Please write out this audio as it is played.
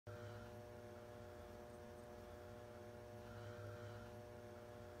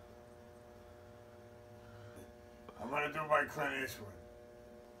do my Clint Eastwood.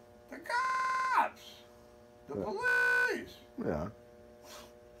 The cops! The police! Yeah.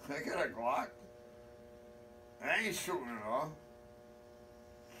 They got a Glock. I ain't shooting at all.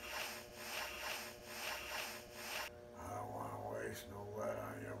 I don't want to waste no lead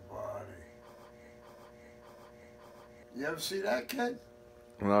on your body. You ever see that, kid?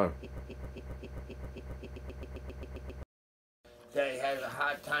 No. That he has a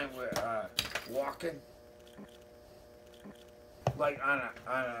hard time with walking, like on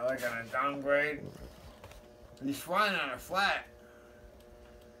a downgrade. He's flying on a flat.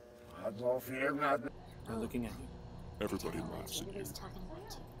 I'll go for you. They're looking at you. Everybody laughs at you. Everybody's talking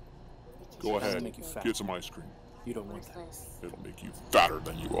about you. Go ahead, make you fat. get some ice cream. You don't want that. Worthless. It'll make you fatter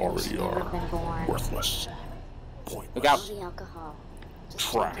than you already Never are. been born. Worthless. Pointless. Look out. All the alcohol.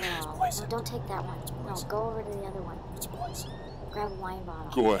 Just Trash. take it all. Poison. No, don't take that one. No, go over to the other one. It's poison. Grab a wine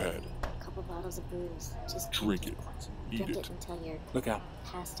bottle. Go ahead, A couple bottles of booze. Just drink it. Eat drink it. it until you're Look out.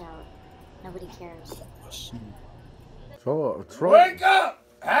 passed out. Nobody cares. Pointless. So, try. Wake up!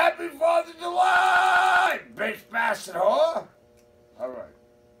 Happy 4th of July, bitch bastard whore! All right,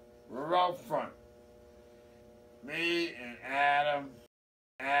 we're out front. Me and Adam,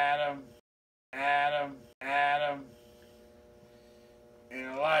 and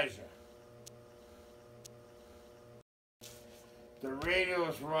Elijah. The radio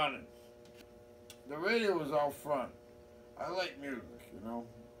is running. The radio is out front. I like music, you know,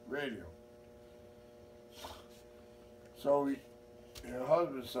 radio. So your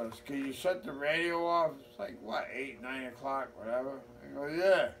husband says, "Can you shut the radio off?" It's like, what, 8, 9 o'clock, whatever. I go,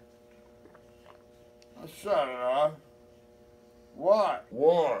 yeah. I'll shut it off. What?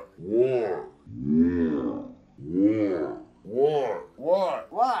 What?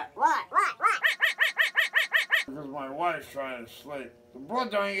 Because my wife's trying to sleep. The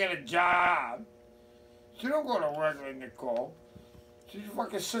broad don't even get a job. She don't go to work like Nicole. She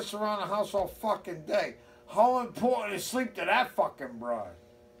fucking sits around the house all fucking day. How important is sleep to that fucking broad?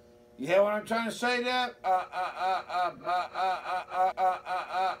 You hear what I'm trying to say there?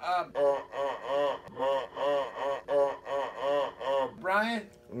 Brian?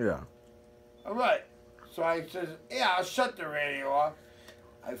 Yeah. All right. So I says, yeah, I'll shut the radio off.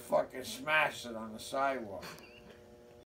 I fucking smashed it on the sidewalk.